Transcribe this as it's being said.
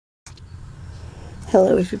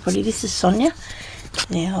Hello everybody, this is Sonia.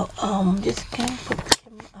 Now I'm just going to put the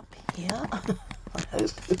camera up here. I hope I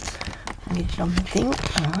get it on the thing.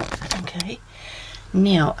 Alright, okay.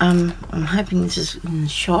 Now I'm hoping this is in the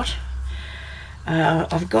shot.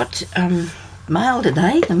 I've got mail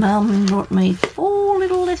today. The mailman brought me 4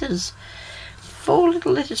 little letters. 4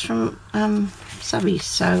 little letters from subbies.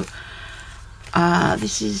 So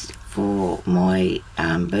this is for my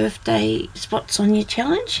birthday Spot Sonya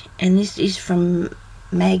challenge, and this is from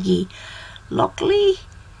Maggie Lockley,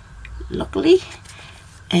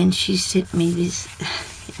 and she sent me this.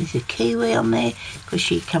 There's a Kiwi on there because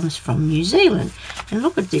she comes from New Zealand. And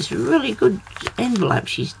look at this really good envelope.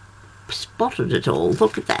 She's spotted it all.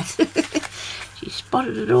 Look at that. She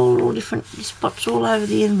spotted it all different spots all over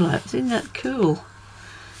the envelope. Isn't that cool?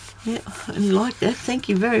 Yeah, I like that. Thank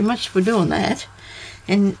you very much for doing that.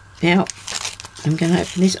 And now I'm going to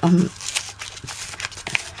open this. I'm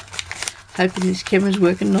hoping this camera's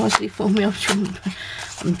working nicely for me. I'm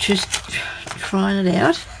just trying it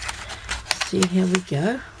out. See how we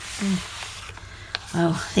go.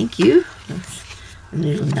 Oh, thank you. A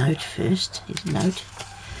little note first. Here's a note.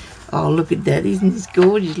 Oh, look at that. Isn't this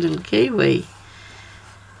gorgeous little Kiwi?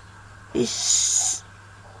 This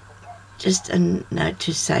just a note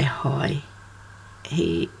to say hi.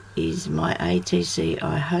 He is my A.T.C.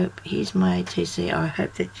 Here's my A.T.C. I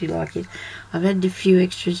hope that you like it. I've had a few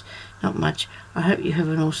extras, not much. I hope you have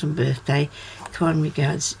an awesome birthday. Kind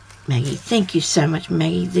regards, Maggie. Thank you so much,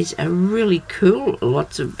 Maggie. These are really cool.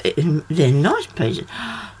 They're nice pieces.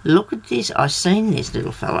 Look at this. I've seen this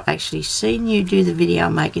little fella. Actually seen you do the video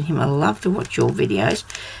I'm making him. I love to watch your videos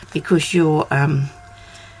because you're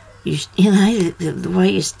you know the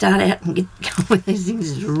way you start out and get going with these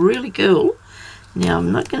things is really cool. Now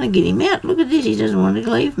I'm not going to get him out. Look at this. He doesn't want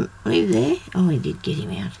to leave there. Oh, he did get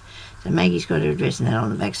him out. So Maggie's got her address and that on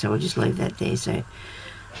the back, so I'll just leave that there. So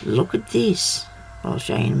look at this. I'll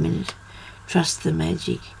show you in a minute. Trust the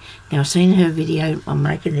magic. Now I've seen her video on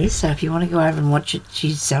making this, so if you want to go over and watch it,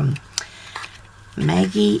 she's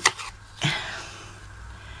Maggie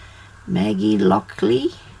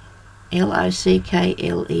Lockley,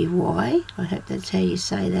 Lockley. I hope that's how you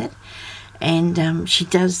say that. And she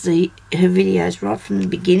does her videos right from the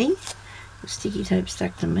beginning. The sticky tape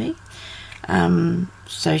stuck to me.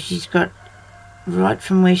 So she's got right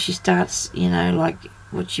from where she starts, you know, like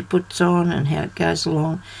what she puts on and how it goes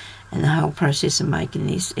along and the whole process of making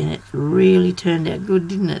this. And it really turned out good,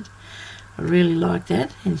 didn't it? I really like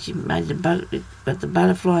that. And she made the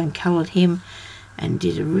butterfly and coloured him and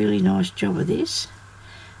did a really nice job of this.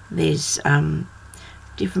 There's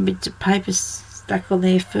different bits of paper stuck on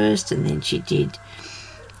there first, and then she did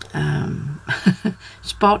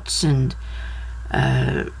spots and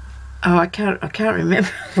I can't remember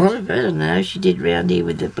a lot of it. I don't know. She did round here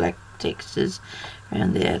with the black textures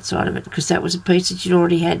around the outside of it because that was a piece that she'd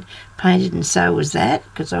already had painted, and so was that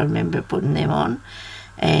because I remember putting them on.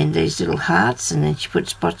 And these little hearts, and then she put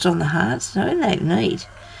spots on the hearts. So isn't that neat?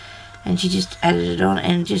 And she just added it on,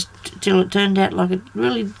 and just till it turned out like it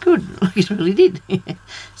really good, like it really did.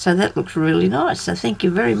 So that looks really nice. So thank you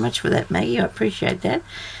very much for that, Maggie. I appreciate that.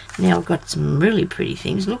 Now I've got some really pretty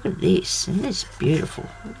things. Look at this. Isn't this beautiful?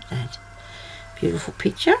 Look at that. Beautiful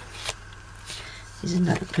picture. There's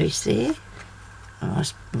another piece there.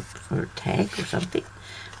 Nice for a tag or something.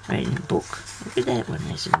 Reading a book. Look at that one.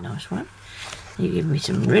 That's a nice one. You give me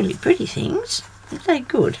some really pretty things. Aren't they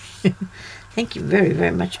good? Thank you very,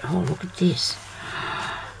 very much. Oh, look at this.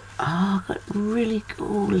 Oh, I've got really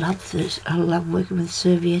cool. Love this. I love working with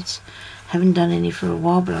serviettes. Haven't done any for a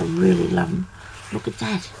while, but I really love them. Look at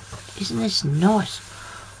that. Isn't this nice?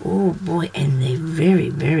 Oh, boy. And they're very,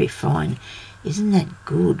 very fine. Isn't that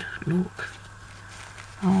good? Look.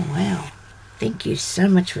 Oh, wow. Thank you so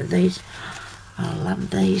much for these. I love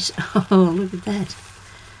these. Oh, look at that.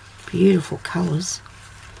 Beautiful colours.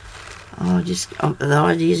 Oh, the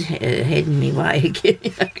idea's heading me way again.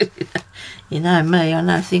 You know me,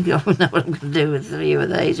 I think I know what I'm going to do with 3 of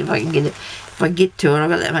these if I can get it. If I get to it, I've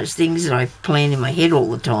got that much things that I plan in my head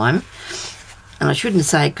all the time. And I shouldn't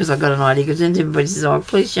say it because I've got an idea, because then everybody says, oh,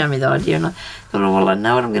 please show me the idea. And I thought, oh, well, I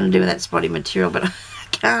know what I'm going to do with that spotty material, but I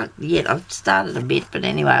can't yet. I've started a bit, but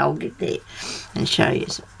anyway, I'll get there and show you.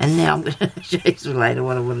 And now I'm going to show you later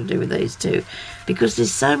what I want to do with these too, because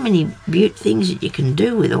there's so many things that you can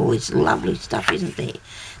do with all this lovely stuff, isn't there?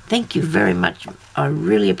 Thank you very much. I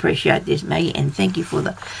really appreciate this, Maggie, and thank you for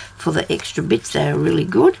the extra bits. They are really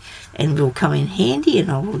good and will come in handy,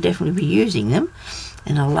 and I will definitely be using them.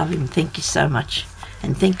 And I love them. Thank you so much.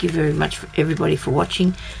 And thank you very much for everybody for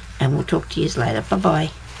watching, and we'll talk to you later.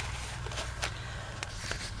 Bye-bye.